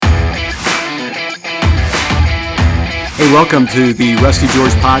Hey, welcome to the Rusty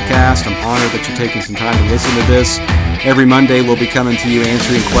George podcast. I'm honored that you're taking some time to listen to this. Every Monday, we'll be coming to you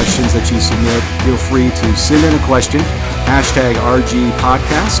answering questions that you submit. Feel free to send in a question, #RG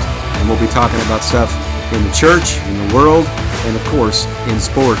Podcast, and we'll be talking about stuff in the church, in the world, and of course, in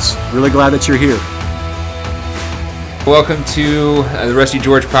sports. Really glad that you're here. Welcome to the Rusty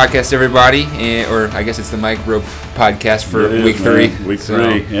George podcast, everybody, or I guess it's the Mike Rowe podcast for week 3. Week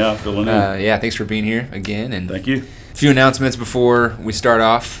 3, filling in. Thanks for being here again. And thank you. A few announcements before we start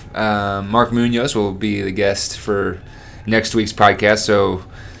off. Mark Munoz will be the guest for next week's podcast, so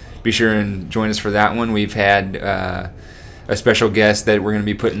be sure and join us for that one. We've had a special guest that we're going to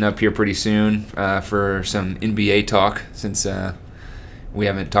be putting up here pretty soon for some NBA talk, since we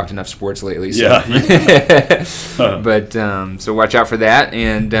haven't talked enough sports lately. So. Yeah. But so watch out for that.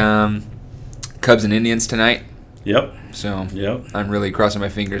 And Cubs and Indians tonight. Yep. So yep. I'm really crossing my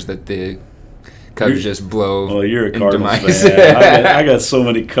fingers that the Cubs just blow. Well, you're a into Cardinals fan. I got so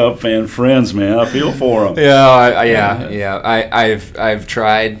many Cub fan friends, man. I feel for them. I've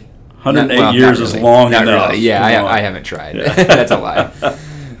tried. 108 years is long enough. Really. Yeah, I haven't tried. Yeah. That's a lie.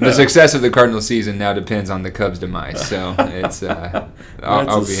 The success of the Cardinals season now depends on the Cubs' demise. So it's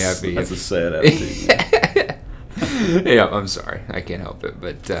I'll be happy. That's a sad attitude. Yeah, I'm sorry. I can't help it,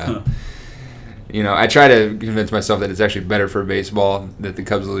 but. I try to convince myself that it's actually better for baseball that the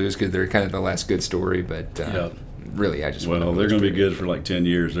Cubs lose because they're kind of the last good story. But really, I just they're going to be good for like 10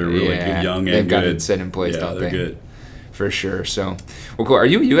 years. They're really good, young and good. They've got it set in place, don't they? They're good. For sure. So, well, cool. Are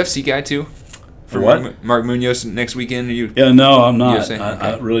you a UFC guy too? For what? Mark Munoz next weekend? Are you? Yeah, no, I'm not. UFC?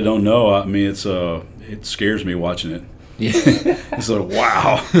 I really don't know. I mean, it scares me watching it. Yeah. It's like,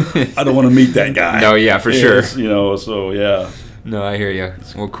 wow, I don't want to meet that guy. No, yeah, for sure. So yeah. No, I hear you.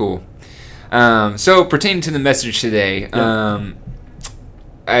 Well, cool. So pertaining to the message today,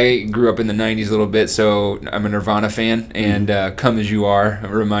 I grew up in the 90s a little bit, so I'm a Nirvana fan, and Come As You Are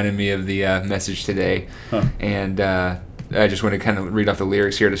reminded me of the message today. Huh. And I just want to kind of read off the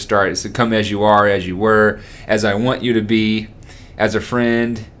lyrics here to start. It said, "Come as you are, as you were, as I want you to be, as a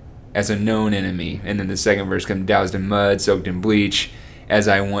friend, as a known enemy." And then the second verse comes, "Doused in mud, soaked in bleach, as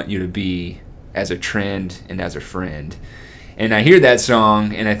I want you to be, as a trend and as a friend." And I hear that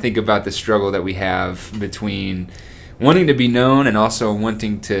song, and I think about the struggle that we have between wanting to be known and also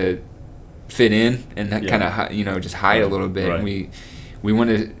wanting to fit in and kind of, just hide a little bit. Right. We want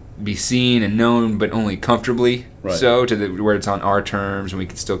to be seen and known, but only comfortably, so where it's on our terms, and we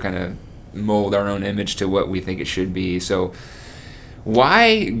can still kind of mold our own image to what we think it should be. So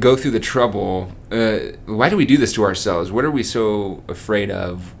why go through the trouble? Why do we do this to ourselves? What are we so afraid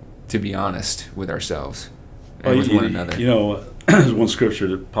of, to be honest, with ourselves? With one another. There's one scripture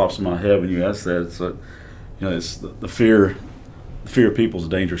that pops in my head when you ask that. It's it's the fear of people is a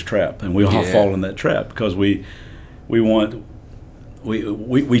dangerous trap, and we all fall in that trap because we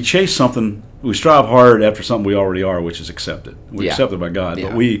chase something. We strive hard after something we already are, which is accepted. We're accepted by God,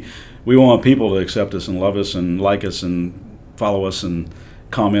 but we want people to accept us and love us and like us and follow us and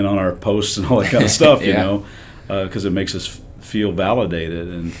comment on our posts and all that kind of stuff. Because it makes us feel validated,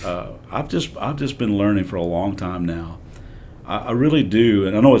 and I've just been learning for a long time now. I really do,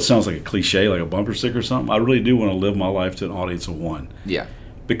 and I know it sounds like a cliche, like a bumper sticker or something. I really do want to live my life to an audience of one. Yeah.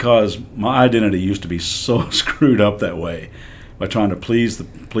 Because my identity used to be so screwed up that way, by trying to please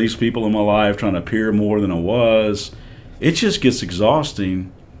people in my life, trying to appear more than I was. It just gets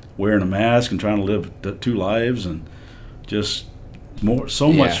exhausting, wearing a mask and trying to live two lives, and just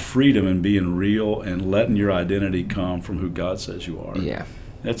much freedom in being real and letting your identity come from who God says you are. Yeah.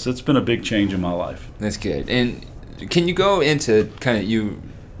 It's been a big change in my life. That's good. And can you go into you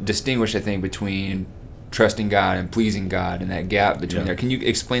distinguish, I think, between trusting God and pleasing God and that gap between there? Can you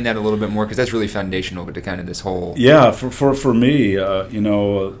explain that a little bit more? Because that's really foundational to kind of this whole... Yeah, for me,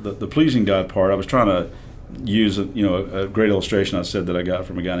 the pleasing God part, I was trying to use a great illustration I said that I got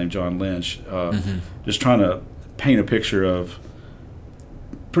from a guy named John Lynch, just trying to paint a picture of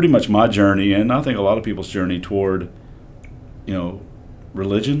pretty much my journey, and I think a lot of people's journey toward,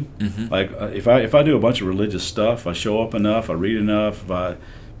 religion. Mm-hmm. Like if I do a bunch of religious stuff, I show up enough, I read enough, if I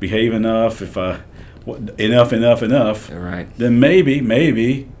behave enough, enough, right, then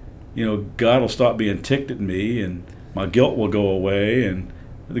maybe, God will stop being ticked at me, and my guilt will go away, and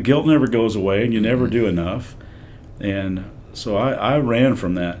the guilt never goes away, and you never do enough. And so I ran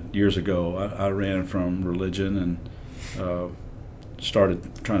from that years ago. I ran from religion and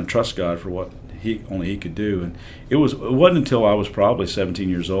started trying to trust God for what only He could do. And it wasn't until I was probably 17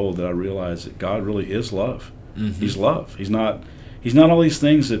 years old that I realized that God really is love. Mm-hmm. He's love. He's not all these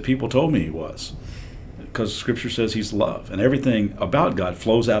things that people told me He was, because Scripture says He's love, and everything about God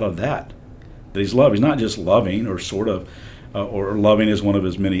flows out of that. that he's love. He's not just loving or sort of, or loving is one of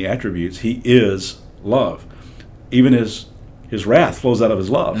his many attributes. He is love. Even his wrath flows out of his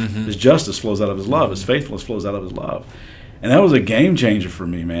love. Mm-hmm. His justice flows out of his love. His faithfulness flows out of his love. And that was a game changer for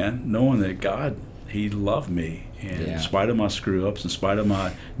me, man, knowing that God, he loved me. And in spite of my screw-ups, in spite of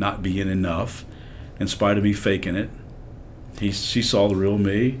my not being enough, in spite of me faking it, she saw the real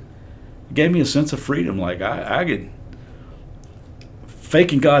me. It gave me a sense of freedom. Like, I could...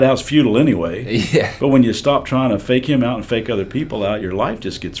 Faking God out's futile anyway. Yeah. But when you stop trying to fake him out and fake other people out, your life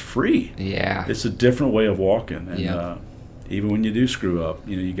just gets free. Yeah. It's a different way of walking. And even when you do screw up,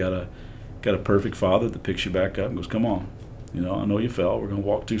 you got a perfect Father that picks you back up and goes, come on. I know you fell. We're going to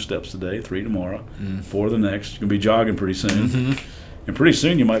walk 2 steps today, 3 tomorrow, 4 the next. You're going to be jogging pretty soon. Mm-hmm. And pretty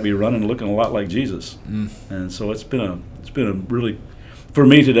soon you might be running looking a lot like Jesus. And so it's been a really, for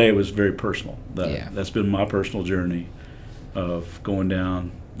me today, it was very personal. That's been my personal journey of going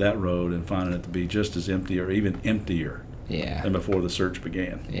down that road and finding it to be just as empty or even emptier than before the search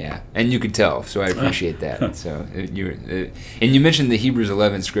began. Yeah, and you could tell, so I appreciate that. So and you mentioned the Hebrews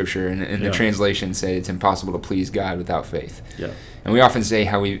 11 scripture, and the translation said it's impossible to please God without faith. Yeah, and we often say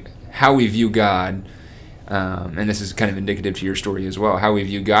how we view God, and this is kind of indicative to your story as well. How we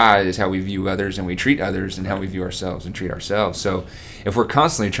view God is how we view others, and we treat others, and how we view ourselves and treat ourselves. So if we're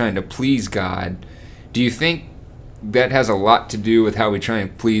constantly trying to please God, do you think that has a lot to do with how we try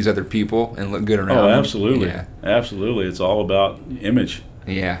and please other people and look good around them? Oh, absolutely. Yeah. Absolutely. It's all about image.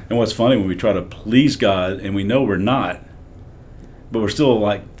 Yeah. And what's funny, when we try to please God and we know we're not, but we're still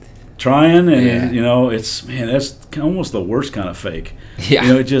like trying, and that's almost the worst kind of fake.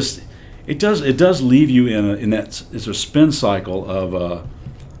 Yeah. It does leave you in that, it's a spin cycle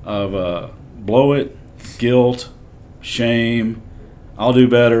of blow it, guilt, shame, I'll do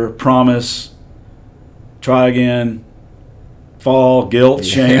better, promise, try again, fall, guilt,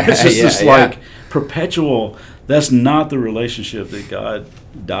 shame. It's just like perpetual. That's not the relationship that God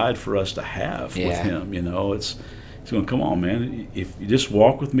died for us to have with him. It's going, come on, man. If you just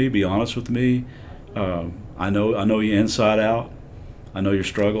walk with me, be honest with me. I know you inside out. I know your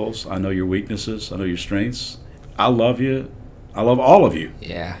struggles. I know your weaknesses. I know your strengths. I love you. I love all of you.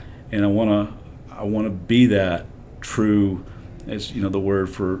 Yeah. And I want to be that true, as the word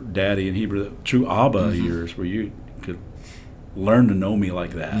for daddy in Hebrew, the true Abba of yours, where you could learn to know me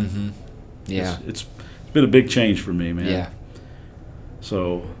like that. Mm-hmm. Yeah. It's been a big change for me, man. Yeah.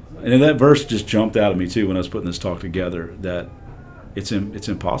 So, and then that verse just jumped out at me too when I was putting this talk together, that it's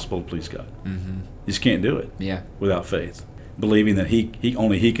impossible to please God. Mm-hmm. You just can't do it without faith, believing that he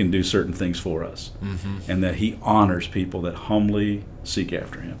can do certain things for us, and that he honors people that humbly seek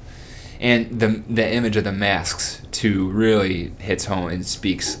after him. And the image of the masks, too, really hits home and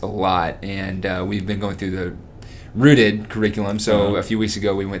speaks a lot. And we've been going through the Rooted curriculum. So a few weeks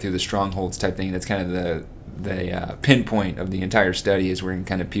ago, we went through the strongholds type thing. That's kind of the pinpoint of the entire study, is where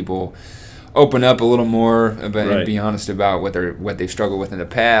kind of people open up a little more about and be honest about what they've struggled with in the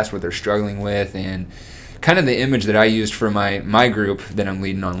past, what they're struggling with. And kind of the image that I used for my group that I'm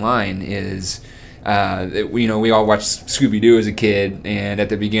leading online is... we all watched Scooby-Doo as a kid, and at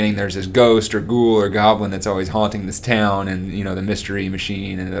the beginning there's this ghost or ghoul or goblin that's always haunting this town, and the mystery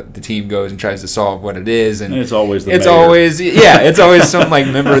machine, and the team goes and tries to solve what it is, and it's always it's always some like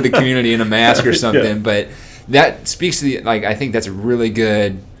member of the community in a mask or something. But that speaks to I think that's a really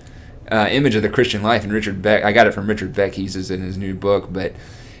good image of the Christian life. And Richard Beck, I got it from Richard Beck, he uses it in his new book, but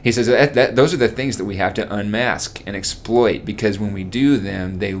he says that those are the things that we have to unmask and exploit, because when we do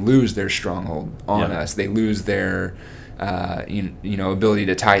them, they lose their stronghold on us. They lose their ability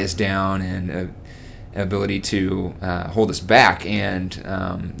to tie us down and ability to hold us back. And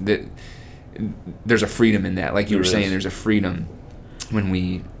there's a freedom in that. Like you were saying, there's a freedom when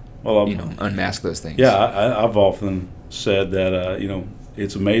we unmask those things. Yeah, I've often said that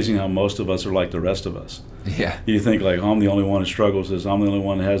it's amazing how most of us are like the rest of us. Yeah. You think like, I'm the only one that struggles with this. I'm the only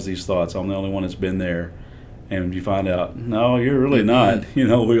one that has these thoughts. I'm the only one that's been there. And you find out, no, you're really not.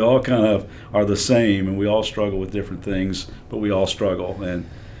 We all kind of are the same, and we all struggle with different things, but we all struggle. And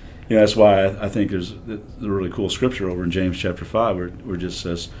that's why I think there's a really cool scripture over in James chapter 5 where it just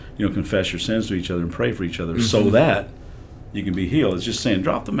says, confess your sins to each other and pray for each other so that you can be healed. It's just saying,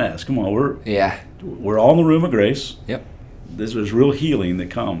 drop the mask. Come on, we're all in the room of grace. Yep. There's real healing that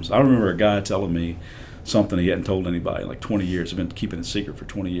comes. I remember a guy telling me something he hadn't told anybody in like 20 years. I've been keeping it secret for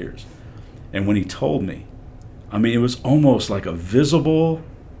 20 years. And when he told me, it was almost like a visible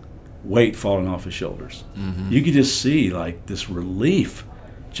weight falling off his shoulders. Mm-hmm. You could just see like this relief.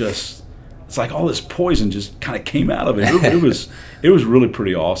 It's like all this poison just kind of came out of it. It was really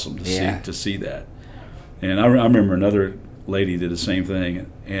pretty awesome to see that. And I remember another lady did the same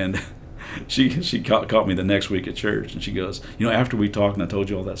thing, and she caught me the next week at church, and she goes, after we talked and I told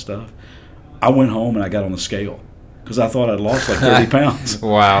you all that stuff, I went home and I got on the scale because I thought I'd lost like 30 pounds.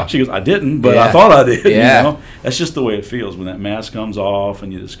 Wow. She goes, I didn't, but I thought I did. Yeah. That's just the way it feels when that mask comes off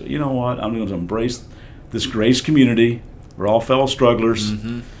and you just go, you know what, I'm going to embrace this grace community. We're all fellow strugglers,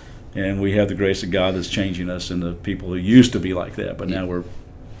 and we have the grace of God that's changing us into people who used to be like that, but now we're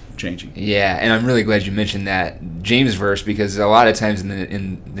changing. Yeah, and I'm really glad you mentioned that James verse, because a lot of times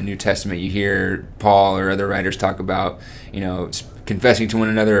in the New Testament you hear Paul or other writers talk about, confessing to one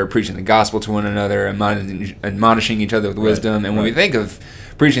another or preaching the gospel to one another, admonishing each other with wisdom. And when we think of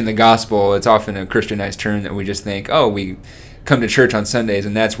preaching the gospel, it's often a Christianized term that we just think, we come to church on Sundays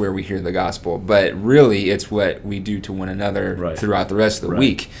and that's where we hear the gospel. But really, it's what we do to one another throughout the rest of the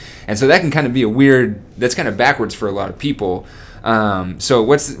week. And so that can kind of be that's kind of backwards for a lot of people. So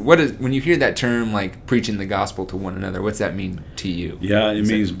when you hear that term, like preaching the gospel to one another, what's that mean to you? Yeah, it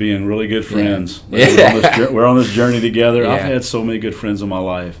means being really good friends. Yeah. We're on this journey together. Yeah. I've had so many good friends in my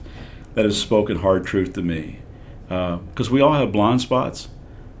life that have spoken hard truth to me, because we all have blind spots.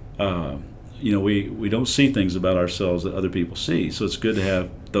 We don't see things about ourselves that other people see. So it's good to have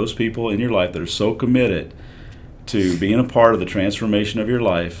those people in your life that are so committed to being a part of the transformation of your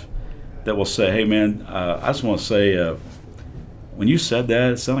life that will say, hey man, I just want to say, when you said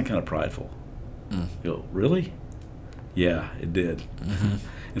that, it sounded kind of prideful. You go, really? Yeah, it did. Mm-hmm.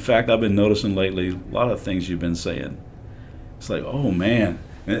 In fact, I've been noticing lately a lot of things you've been saying. It's like, oh man.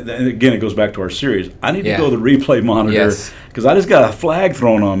 And again, it goes back to our series. I need to go to the replay monitor because I just got a flag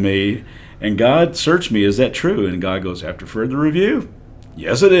thrown on me, and God searched me. Is that true? And God goes, after further review,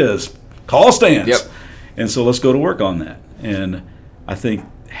 yes, it is. Call stands. Yep. And so let's go to work on that. And I think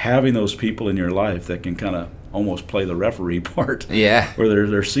having those people in your life that can kind of almost play the referee part, where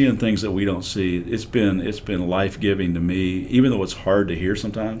they're seeing things that we don't see. It's been life-giving to me, even though it's hard to hear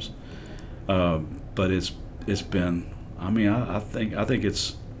sometimes. But it's been. I think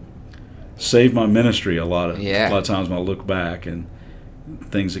it's saved my ministry a lot of times when I look back and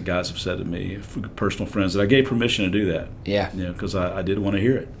things that guys have said to me, personal friends that I gave permission to do that. Yeah. Because I did want to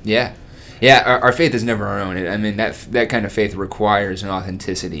hear it. Yeah. Yeah, our faith is never our own. I mean, that kind of faith requires an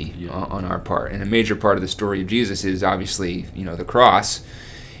authenticity on our part. And a major part of the story of Jesus is obviously, the cross.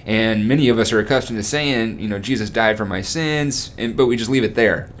 And many of us are accustomed to saying, Jesus died for my sins, but we just leave it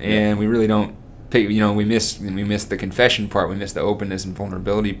there. And we really don't pick, we miss the confession part, we miss the openness and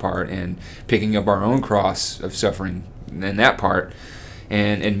vulnerability part, and picking up our own cross of suffering in that part,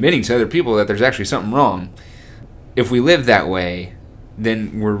 and admitting to other people that there's actually something wrong. If we live that way,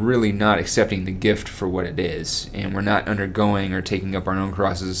 then we're really not accepting the gift for what it is, and we're not undergoing or taking up our own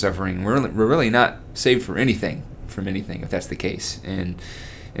crosses of suffering. We're really not saved from anything, if that's the case. And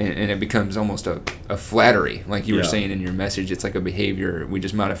it becomes almost a flattery, like you were saying in your message. It's like a behavior. We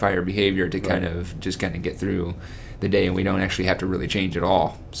just modify our behavior to kind of get through the day, and we don't actually have to really change at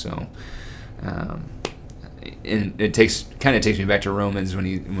all. So, and it takes me back to Romans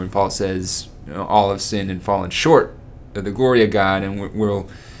when Paul says, all have sinned and fallen short of the glory of God, and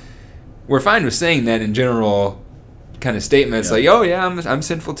we're fine with saying that in general kind of statements, like, oh yeah, I'm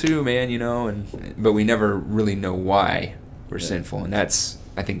sinful too, man, but we never really know why we're sinful, and that's,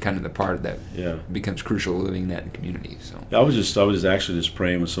 I think, kind of the part that becomes crucial living that in community. So I was just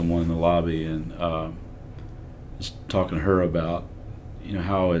praying with someone in the lobby, and just talking to her about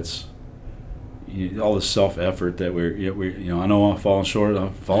how it's all the self-effort that we're I know I'm falling short.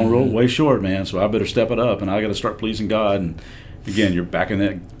 I'm falling way short, man. So I better step it up, and I got to start pleasing God. And again, you're back in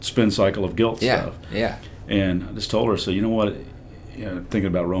that spin cycle of guilt stuff. Yeah. And I just told her, so you know what? Thinking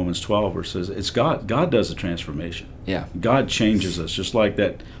about Romans 12, where it says it's God. God does the transformation. Yeah. God changes us, just like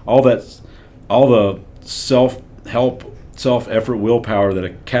that. All the self-help, self-effort, willpower that a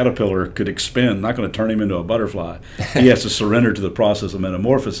caterpillar could expend, not going to turn him into a butterfly. He has to surrender to the process of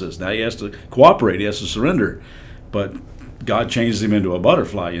metamorphosis. Now he has to cooperate. He has to surrender. But God changes him into a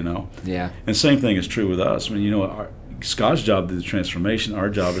butterfly, Yeah. And same thing is true with us. I mean, God's job to do the transformation. Our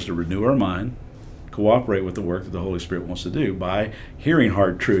job is to renew our mind, cooperate with the work that the Holy Spirit wants to do by hearing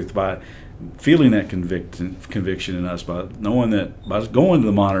hard truth, by feeling that conviction in us, by knowing that, by going to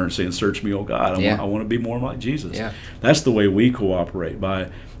the monitor and saying, search me, oh God, I want to be more like Jesus. Yeah. That's the way we cooperate, by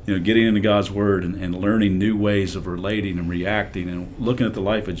getting into God's Word and learning new ways of relating and reacting and looking at the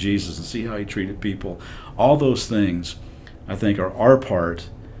life of Jesus and see how he treated people. All those things, I think, are our part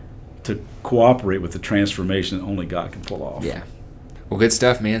to cooperate with the transformation that only God can pull off. Yeah. Well, good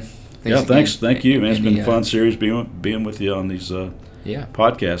stuff, man. Thanks. Thank you, man. It's been a fun series being with you on these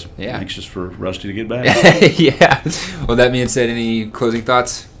podcast. Yeah. Anxious for Rusty to get back. Yeah. Well, that being said, any closing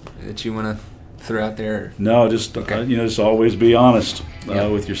thoughts that you want to throw out there? No, just just always be honest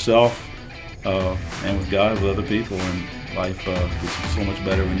with yourself and with God, with other people, and life is so much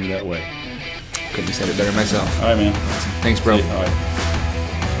better when you're that way. Couldn't have said it better myself. All right, man. Thanks, bro. All right.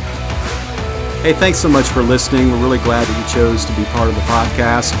 Hey, thanks so much for listening. We're really glad that you chose to be part of the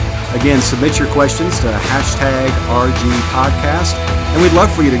podcast. Again, submit your questions to #RGPodcast. And we'd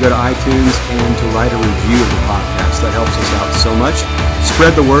love for you to go to iTunes and to write a review of the podcast. That helps us out so much.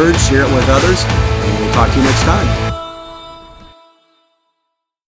 Spread the word, share it with others, and we'll talk to you next time.